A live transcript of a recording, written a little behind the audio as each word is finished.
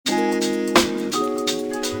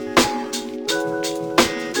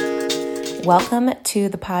Welcome to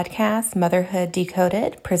the podcast Motherhood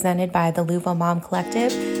Decoded, presented by the Louisville Mom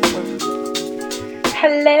Collective.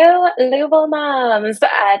 Hello, Louisville moms.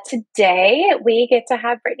 Today we get to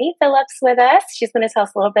have Brittany Phillips with us. She's going to tell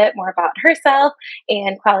us a little bit more about herself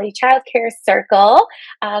and Quality Childcare Circle.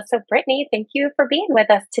 So Brittany, thank you for being with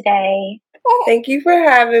us today. Thank you for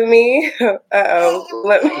having me.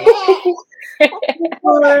 Let me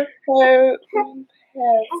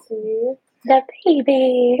The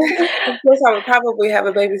baby. Of course, I would probably have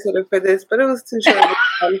a babysitter for this, but it was too short of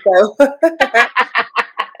time, so.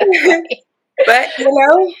 But,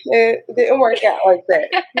 it didn't work out like that.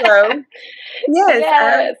 So,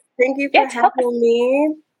 yes. Thank you for having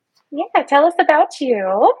me. Yeah, tell us about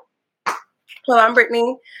you. Well, I'm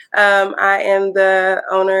Brittany. I am the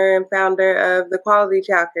owner and founder of the Quality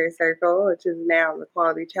Childcare Circle, which is now the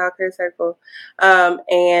Quality Childcare Circle.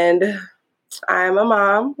 And I'm a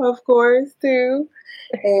mom, of course, too.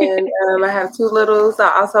 And I have two littles.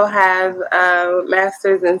 I also have a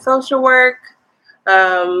master's in social work.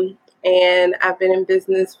 And I've been in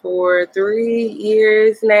business for 3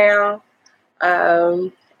 years now.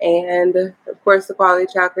 And of course, the Quality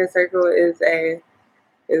Childcare Circle is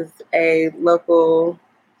a local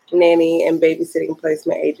nanny and babysitting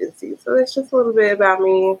placement agency. So that's just a little bit about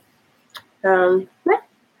me.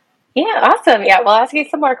 Yeah, awesome. Yeah, we'll ask you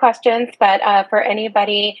some more questions, but for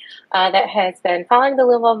anybody that has been following the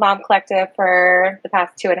Louisville Mom Collective for the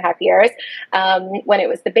past 2.5 years, when it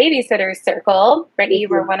was the Babysitter Circle, Brittany, you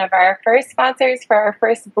were one of our first sponsors for our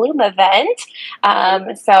first Bloom event.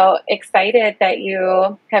 So excited that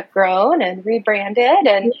you have grown and rebranded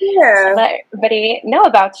and let everybody know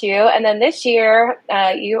about you. And then this year,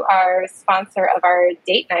 you are sponsor of our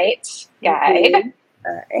date night guide.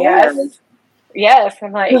 Yes,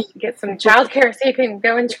 I'm like, get some childcare so you can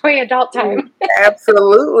go enjoy adult time.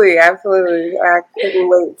 Absolutely. I couldn't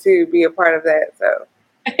wait to be a part of that. So,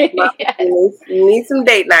 you need some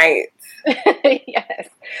date nights. Yes.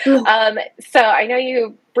 So I know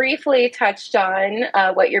you briefly touched on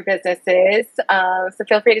what your business is. So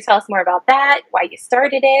feel free to tell us more about that, why you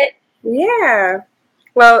started it. Yeah.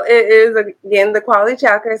 Well, it is, again, the Quality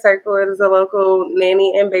Childcare Circle. It is a local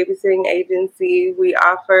nanny and babysitting agency. We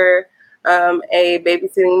offer a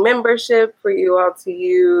babysitting membership for you all to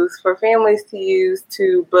use, for families to use,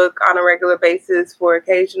 to book on a regular basis for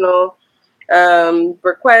occasional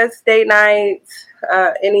requests, date nights,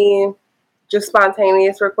 any just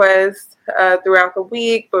spontaneous requests throughout the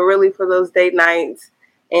week, but really for those date nights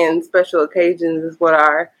and special occasions is what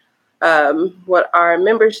our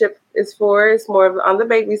membership is for. It's more of on the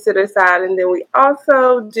babysitter side, and then we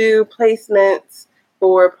also do placements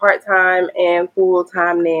for part-time and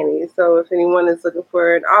full-time nannies. So if anyone is looking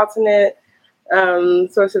for an alternate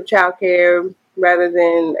source of childcare rather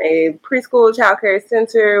than a preschool childcare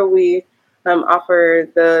center, we offer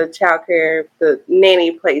the nanny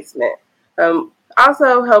placement.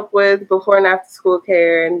 Also help with before and after school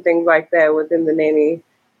care and things like that within the nanny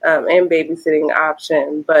and babysitting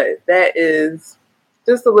option. But that is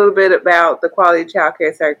just a little bit about the Quality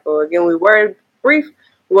Childcare Circle. Again,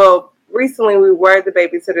 recently we were the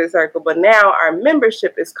Babysitter Circle, but now our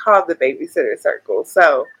membership is called the Babysitter Circle.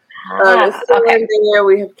 So it's still in there.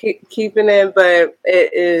 We have keeping it, but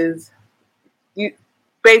it is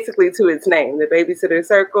basically to its name, the Babysitter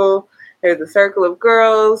Circle. There's a circle of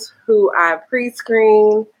girls who I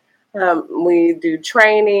pre-screen. We do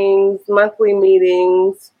trainings, monthly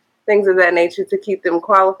meetings, things of that nature to keep them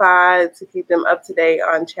qualified, to keep them up to date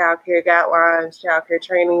on childcare guidelines, childcare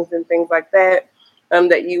trainings, and things like that.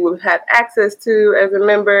 That you will have access to as a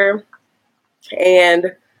member,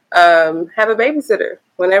 and have a babysitter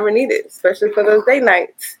whenever needed, especially for those date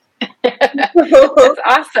nights. That's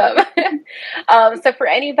awesome. So for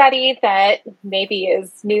anybody that maybe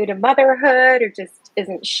is new to motherhood or just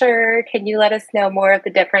isn't sure, can you let us know more of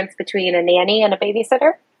the difference between a nanny and a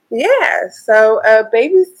babysitter? Yeah, so a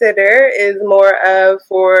babysitter is more of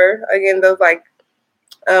for, again, those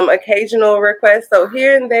occasional requests. So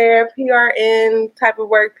here and there, PRN type of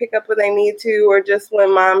work, pick up when they need to, or just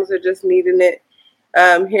when moms are just needing it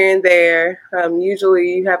here and there.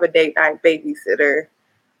 Usually you have a date night babysitter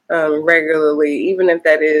regularly, even if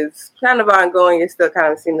that is kind of ongoing. You're still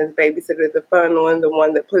kind of seen as babysitter, the fun one, the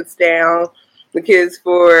one that puts down the kids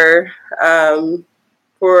for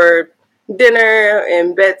dinner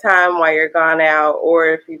and bedtime while you're gone out, or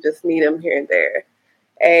if you just need them here and there.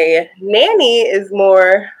 A nanny is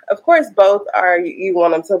more, of course, both are, you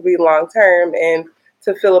want them to be long-term and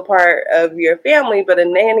to feel a part of your family, but a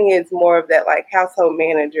nanny is more of that household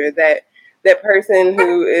manager, that person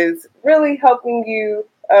who is really helping you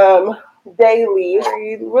daily,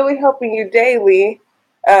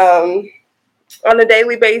 on a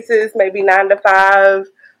daily basis, maybe 9 to 5.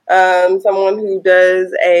 Someone who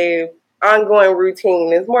does a ongoing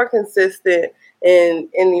routine is more consistent in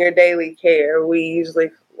your daily care. We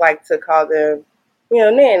usually like to call them,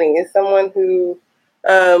 nanny. Is someone who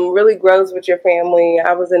really grows with your family.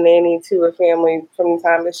 I was a nanny to a family from the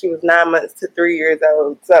time that she was 9 months to 3 years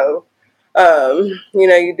old. So,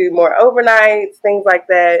 you do more overnights, things like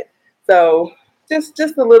that. So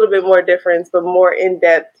just a little bit more difference, but more in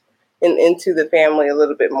depth and into the family a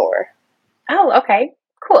little bit more. Oh, okay.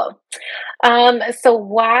 Cool. So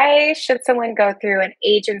why should someone go through an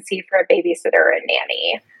agency for a babysitter or a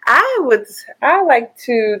nanny? I like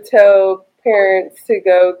to tell parents to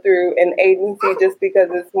go through an agency just because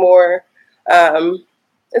um,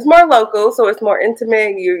 it's more local, so it's more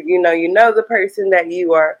intimate. You know the person that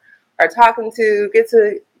you are talking to, get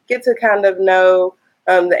to kind of know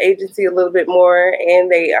the agency a little bit more,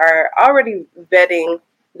 and they are already vetting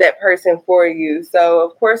that person for you. So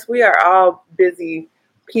of course we are all busy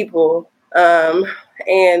people. And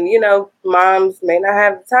moms may not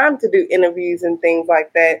have the time to do interviews and things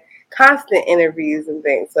like that, constant interviews and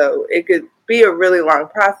things. So it could be a really long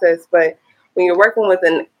process. But when you're working with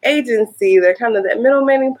an agency, they're kind of that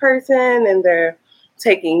middleman person, and they're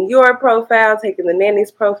taking your profile, taking the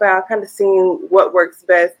nanny's profile, kind of seeing what works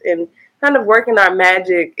best, and kind of working our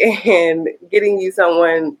magic and getting you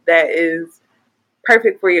someone that is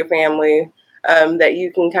perfect for your family. That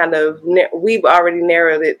you can we've already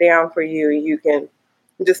narrowed it down for you. You can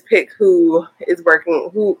just pick who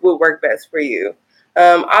would work best for you.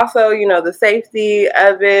 Also, the safety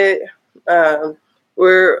of it.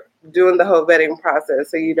 We're doing the whole vetting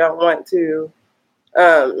process, so you don't want to.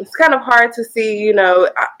 It's kind of hard to see,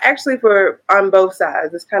 actually for on both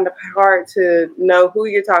sides, it's kind of hard to know who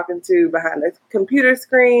you're talking to behind the computer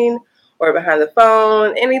screen or behind the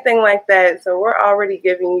phone, anything like that. So we're already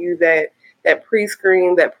giving you that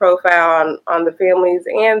pre-screen, that profile on the families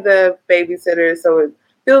and the babysitters, so it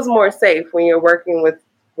feels more safe when you're working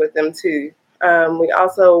with them too. We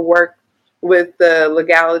also work with the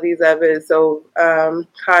legalities of it, so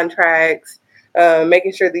contracts,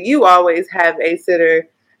 making sure that you always have a sitter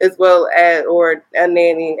as well as, or a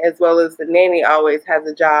nanny, as well as the nanny always has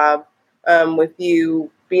a job with you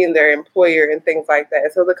being their employer and things like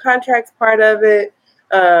that. So the contracts part of it,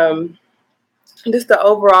 just the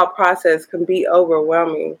overall process can be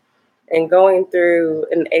overwhelming. And going through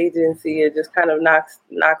an agency, it just kind of knocks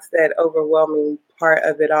that overwhelming part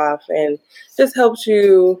of it off, and just helps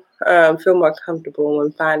you feel more comfortable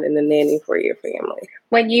when finding a nanny for your family.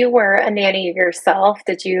 When you were a nanny yourself,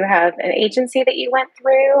 did you have an agency that you went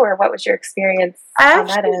through, or what was your experience on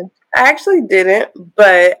that end? I actually didn't,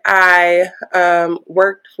 but I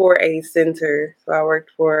worked for a center. So I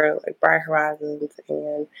worked for like Bright Horizons,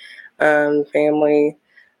 and family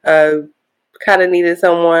kind of needed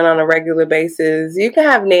someone on a regular basis. You can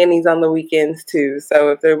have nannies on the weekends too. So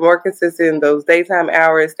if they're more consistent, those daytime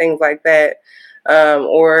hours, things like that.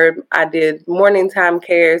 Or I did morning time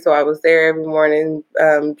care, so I was there every morning,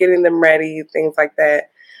 getting them ready, things like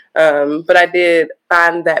that. But I did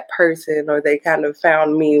find that person, or they kind of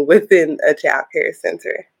found me within a child care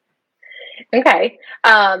center. Okay.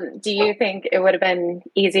 Do you think it would have been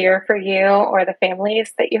easier for you or the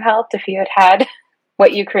families that you helped if you had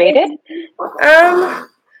what you created? Um,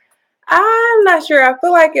 I'm not sure. I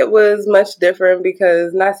feel like it was much different,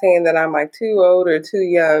 because not saying that I'm like too old or too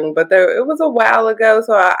young, but it was a while ago.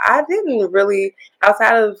 So I didn't really,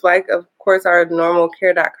 outside of like, of course, our normal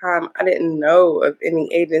care.com, I didn't know of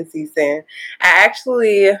any agencies then. I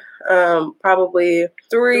actually, probably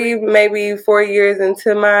 3, maybe 4 years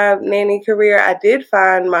into my nanny career, I did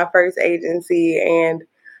find my first agency, and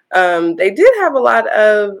they did have a lot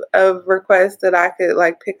of requests that I could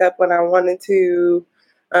like pick up when I wanted to,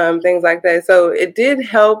 things like that. So it did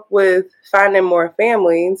help with finding more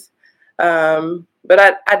families. But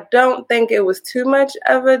I don't think it was too much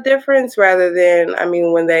of a difference, rather than, I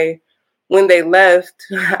mean, when they left,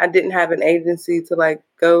 I didn't have an agency to like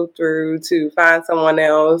go through to find someone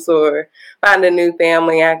else or find a new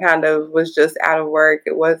family. I kind of was just out of work.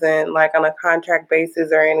 It wasn't like on a contract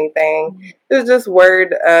basis or anything. It was just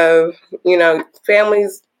word of,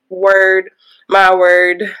 family's word, my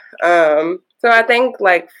word. So I think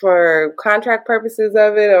like for contract purposes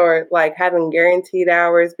of it, or like having guaranteed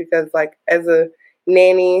hours, because like as a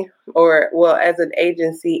nanny, or well, as an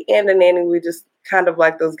agency and a nanny, we just kind of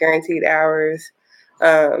like those guaranteed hours.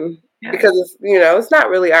 Because it's not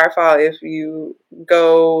really our fault if you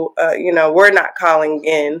go, we're not calling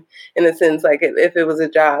in a sense, like if it was a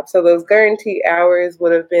job. So those guaranteed hours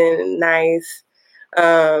would have been nice,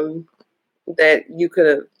 that you could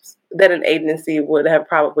have that an agency would have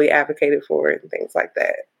probably advocated for and things like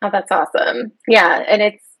that. Oh, that's awesome. Yeah, and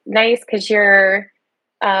it's nice because you're,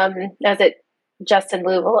 is it just in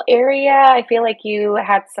Louisville area? I feel like you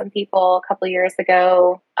had some people a couple years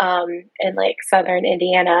ago in like southern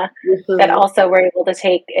Indiana that also were able to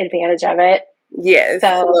take advantage of it. Yes,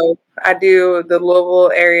 so I do the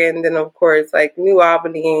Louisville area, and then of course like New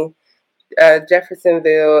Albany,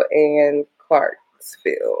 Jeffersonville, and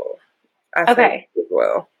Clarksville. Okay. As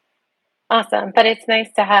well. Awesome. But it's nice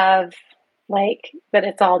to have like that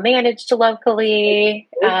it's all managed locally,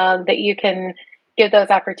 that you can give those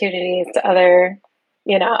opportunities to other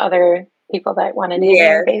people that want to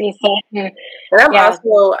babysit. And I'm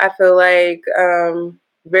also, I feel like,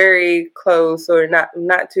 very close, or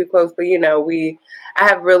not too close, but I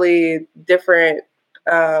have really different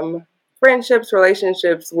friendships,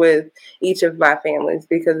 relationships with each of my families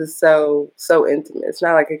because it's so intimate. It's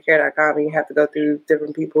not like a care.com and you have to go through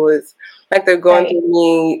different people. It's like they're going through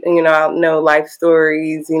me, I'll know life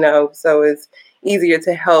stories, so it's easier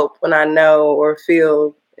to help when I know or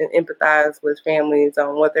feel and empathize with families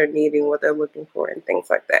on what they're needing, what they're looking for, and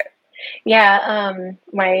things like that. Yeah,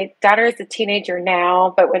 my daughter is a teenager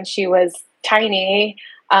now, but when she was tiny,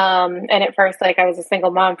 and at first, like I was a single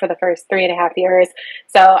mom for the first 3.5 years.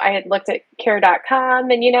 So I had looked at care.com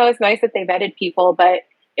and, it's nice that they vetted people, but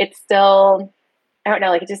it's still, I don't know,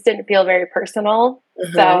 like it just didn't feel very personal.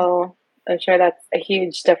 So I'm sure that's a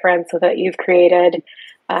huge difference that you've created.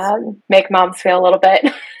 Make moms feel a little bit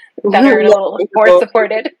better and a little more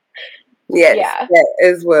supported. Yes,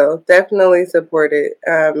 as well. Definitely supported.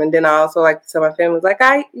 And then I also like to tell my family, like,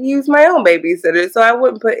 I use my own babysitter, so I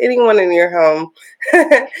wouldn't put anyone in your home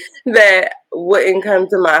that wouldn't come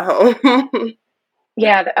to my home.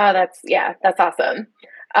 That's awesome.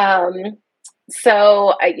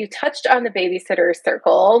 So you touched on the babysitter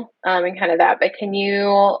circle and kind of that, but can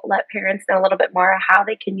you let parents know a little bit more how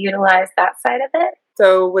they can utilize that side of it?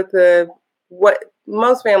 So with what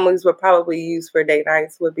most families would probably use for date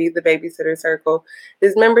nights would be the babysitter circle.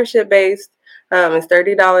 It's membership based. It's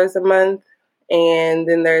 $30 a month, and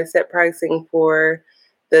then there's set pricing for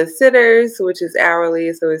the sitters, which is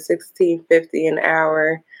hourly, so it's $16.50 an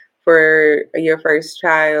hour for your first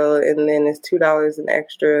child, and then it's $2 an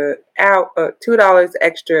extra $2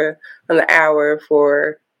 extra on the hour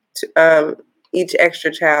for each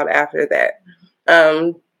extra child after that.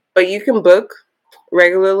 But you can book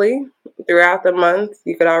regularly throughout the month.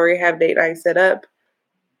 You could already have date night set up.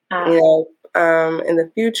 In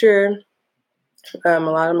the future, a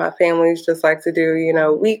lot of my families just like to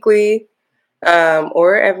do, weekly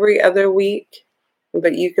or every other week.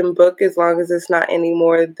 But you can book as long as it's not any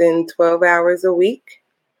more than 12 hours a week.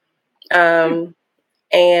 And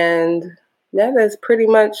that's pretty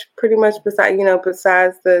much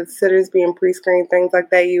besides the sitters being pre-screened, things like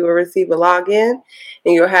that, you will receive a login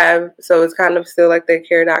and you'll have, so it's kind of still like the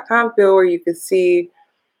care.com feel where you can see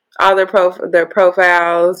all their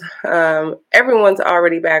profiles. Everyone's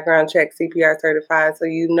already background checked, CPR certified, so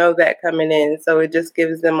you know that coming in. So it just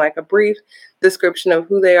gives them like a brief description of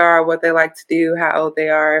who they are, what they like to do, how old they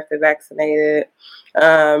are, if they're vaccinated,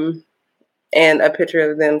 and a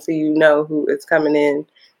picture of them so you know who is coming in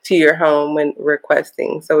to your home when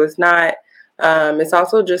requesting. So it's not, it's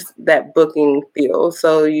also just that booking feel.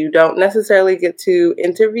 So you don't necessarily get to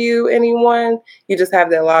interview anyone. You just have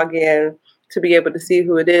that login to be able to see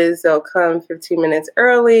who it is. They'll come 15 minutes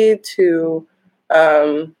early to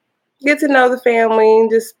get to know the family,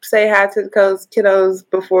 just say hi to the kiddos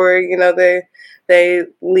before, they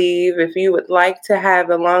leave. If you would like to have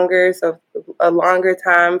a longer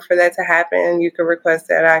time for that to happen, you can request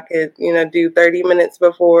that. I could, do 30 minutes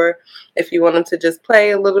before. If you want them to just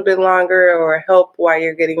play a little bit longer or help while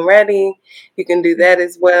you're getting ready, you can do that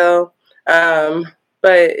as well. But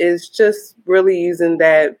it's just really using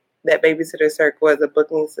that babysitter circle as a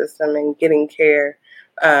booking system and getting care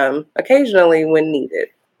occasionally when needed.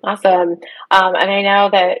 Awesome. And I know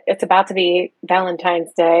that it's about to be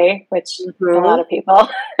Valentine's Day, which a lot of people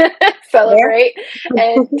celebrate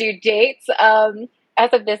and do dates.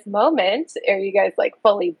 As of this moment, are you guys like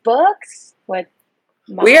fully booked?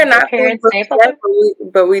 We are not fully booked yet,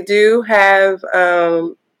 but we do have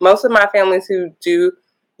most of my families who do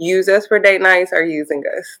use us for date nights are using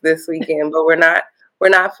us this weekend, but we're not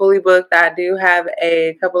fully booked. I do have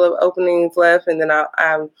a couple of openings left, and then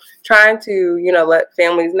I'm trying to, let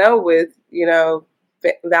families know with,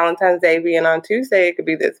 Valentine's Day being on Tuesday, it could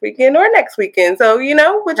be this weekend or next weekend. So,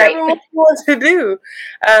 whichever one you want to do.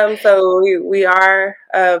 So we are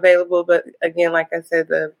available, but again, like I said,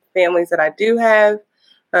 the families that I do have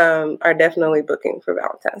are definitely booking for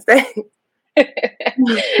Valentine's Day.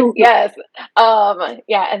 Yes.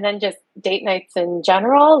 Yeah, and then just date nights in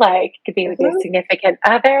general, like could be with your Mhm. significant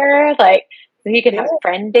other, like you could Yeah, have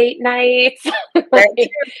friend date nights, that like too.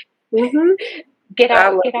 Mhm. I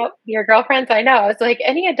love get out your girlfriends. I know it's like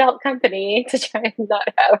any adult company to try and not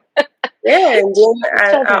have Yeah, and then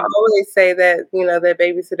I children. always say that, that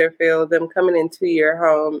babysitter feel, them coming into your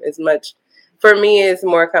home is much, for me, is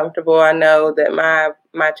more comfortable. I know that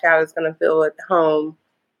my child is going to feel at home,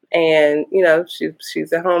 and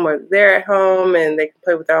she's at home or they're at home, and they can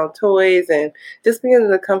play with their own toys, and just being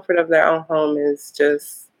in the comfort of their own home is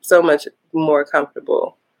just so much more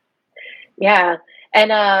comfortable. Yeah,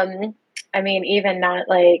 and I mean, even not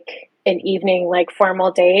like an evening like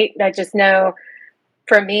formal date. I just know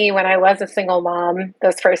for me, when I was a single mom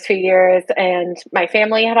those first few years, and my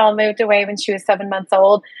family had all moved away when she was 7 months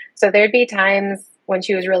old. So there'd be times when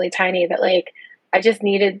she was really tiny that like I just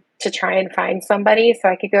needed to try and find somebody so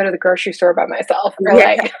I could go to the grocery store by myself or Yeah,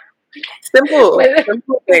 like simple, with,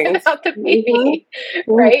 simple things. without the Hmm. baby,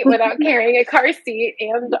 right? Without carrying a car seat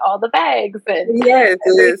and all the bags and Yes, it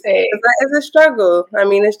is. 'Cause everything. that is a struggle. I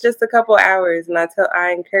mean, it's just a couple hours, and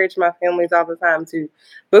I encourage my families all the time to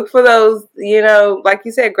book for those, like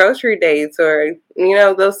you said, grocery dates, or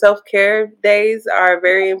those self-care days are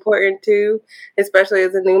very important too, especially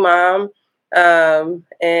as a new mom.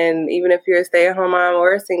 And even if you're a stay-at-home mom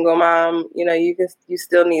or a single mom, you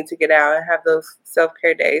still need to get out and have those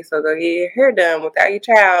self-care days. So go get your hair done without your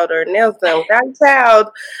child, or nails done without your child,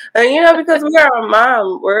 and because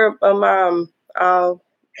we're a mom all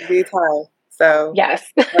the time. So Yes.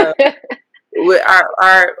 uh, with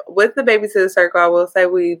with the babysitter circle, I will say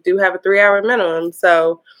we do have a 3 hour minimum.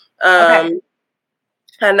 So Okay. um,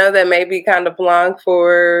 I know that may be kind of long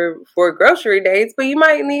for grocery dates, but you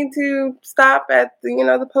might need to stop at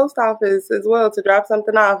the post office as well to drop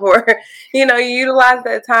something off, or you utilize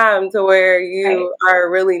that time to where Right. you are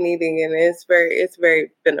really needing it. It's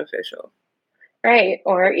very beneficial. Right.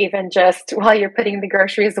 Or even just while you're putting the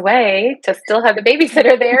groceries away to still have the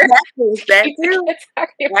babysitter there Exactly, to that keep the too. kids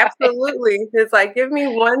occupied. Absolutely. It's like, give me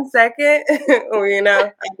 1 second. Or,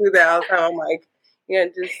 I do that all the time. I'm like,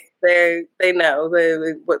 just they know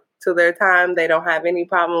what to their time. They don't have any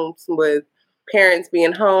problems with parents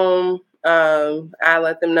being home. I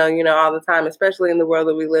let them know, all the time, especially in the world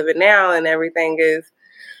that we live in now, and everything is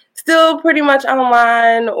still pretty much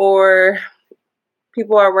online, or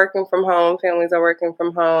people are working from home, families are working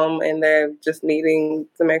from home, and they're just needing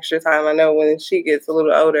some extra time. I know when she gets a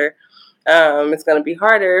little older, it's going to be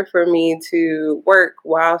harder for me to work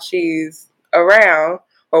while she's around,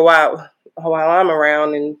 or while I'm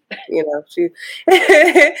around, and she.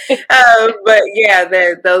 But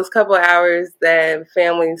yeah, those couple hours that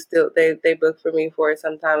families still they book for me for.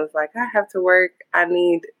 Sometimes like, I have to work. I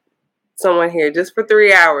need someone here just for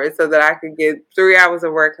 3 hours so that I could get 3 hours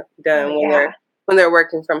of work Oh done yeah. when they're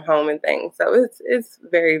working from home and things. So it's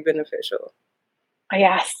very beneficial.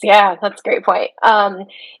 Yes, yeah, that's a great point.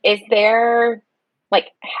 Is there like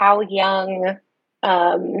how young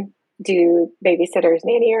um do babysitters,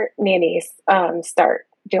 nannies start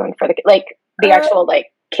doing for like the Uh, actual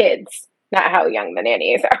like kids, not how young the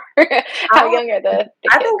nannies are. How I young are the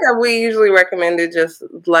I kids? think that we usually recommend it just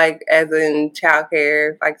like as in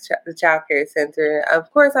childcare, like the childcare center. Of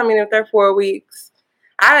course, I mean if they're 4 weeks,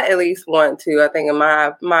 I at least want to. I think in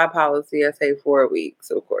my policy, I say 4 weeks,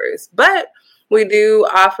 of course, but we do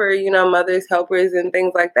offer mothers helpers and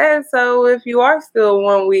things like that. So if you are still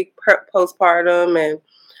 1 week postpartum and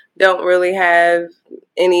don't really have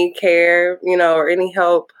any care, or any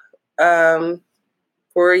help, um,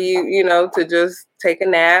 for you, to just take a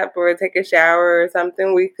nap or take a shower or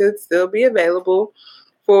something, we could still be available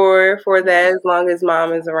for that as long as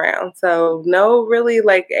mom is around. So no really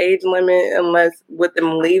like age limit, unless with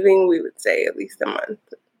them leaving, we would say at least a month,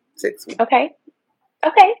 6 weeks. Okay.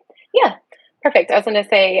 Okay. Yeah. Perfect. I was going to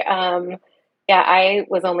say, yeah, I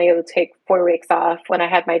was only able to take 4 weeks off when I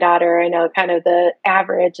had my daughter. I know kind of the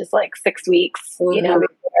average is like 6 weeks, Hmm.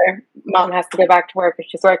 before mom has to go back to work if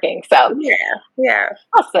she's working. So Yeah, yeah,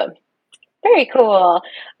 awesome. Very cool.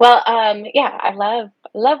 Well, yeah, I love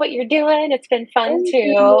what you're doing. It's been fun thank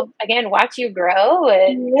you. to again watch you grow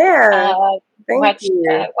and Yeah, thank watch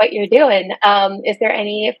you. what you're doing. Is there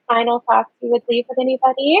any final thoughts you would leave with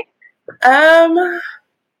anybody? um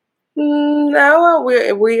No,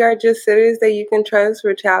 we are just cities that you can trust.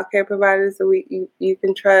 We're child care providers that you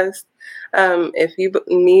can trust. If you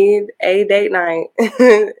need a date night,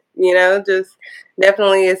 just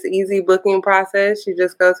definitely it's an easy booking process. You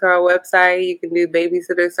just go to our website. You can do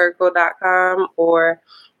babysittercircle.com or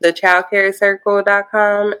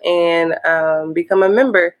thechildcarecircle.com and become a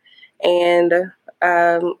member. And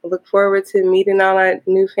look forward to meeting all our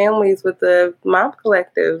new families with the Mom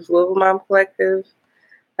Collective, Louisville Mom Collective,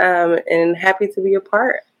 and happy to be a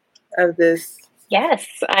part of this. Yes,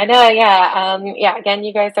 I know. Yeah. Again,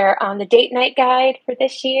 you guys are on the date night guide for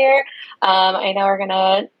this year. I know we're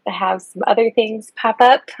gonna have some other things pop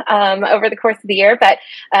up over the course of the year, but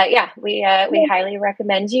we highly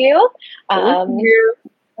recommend you,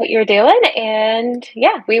 what you're doing, and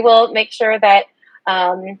we will make sure that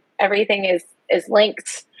everything is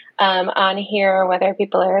linked on here, whether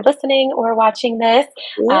people are listening or watching this.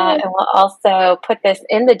 And we'll also put this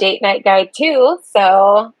in the date night guide too.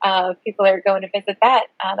 So if people are going to visit that,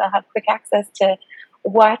 they'll have quick access to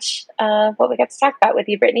watch what we got to talk about with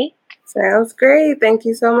you, Brittany. Sounds great. Thank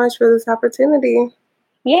you so much for this opportunity.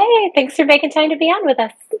 Yay. Thanks for making time to be on with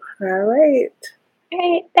us. All right.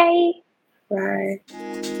 All right. Bye.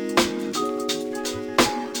 Bye.